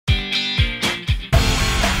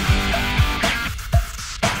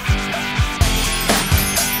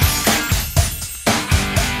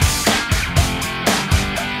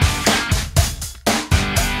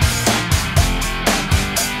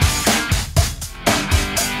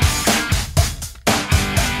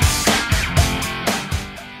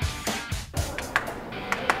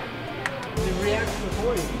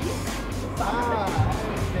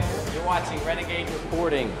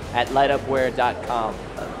at lightupwear.com.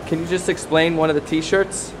 Can you just explain one of the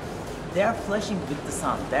t-shirts? They are flashing with the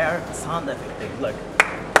sun. They are sound effective. Look.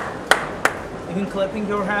 Even clapping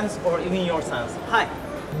your hands or even your hands. Hi.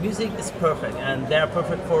 Music is perfect, and they are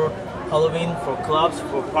perfect for Halloween, for clubs,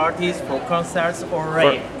 for parties, for concerts, or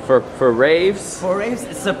rave. For raves? For raves,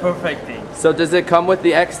 it's a perfect thing. So does it come with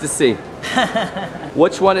the ecstasy?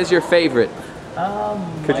 Which one is your favorite?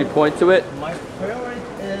 Could you point to it? My favorite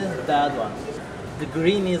is that one. The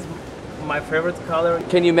green is my favorite color.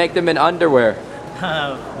 Can you make them in underwear?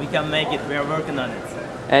 We can make it. We are working on it.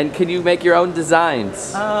 And can you make your own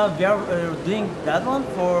designs? We are doing that one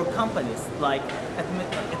for companies. Like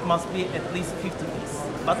it must be at least 50 pieces,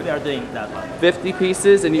 but we are doing that one. 50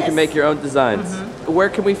 pieces, and you can make your own designs. Where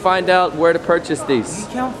can we find out where to purchase these? You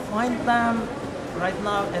can find them right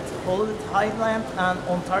now at Hollywood Highland and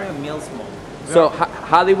Ontario Mills Mall. So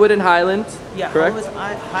Hollywood and Highland, yeah, correct?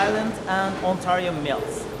 Hollywood Highland and Ontario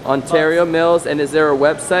Mills. Ontario Mills, and is there a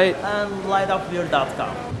website? And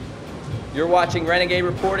lightupwear.com. You're watching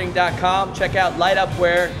RenegadeReporting.com. Check out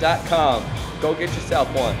lightupwear.com. Go get yourself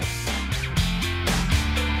one.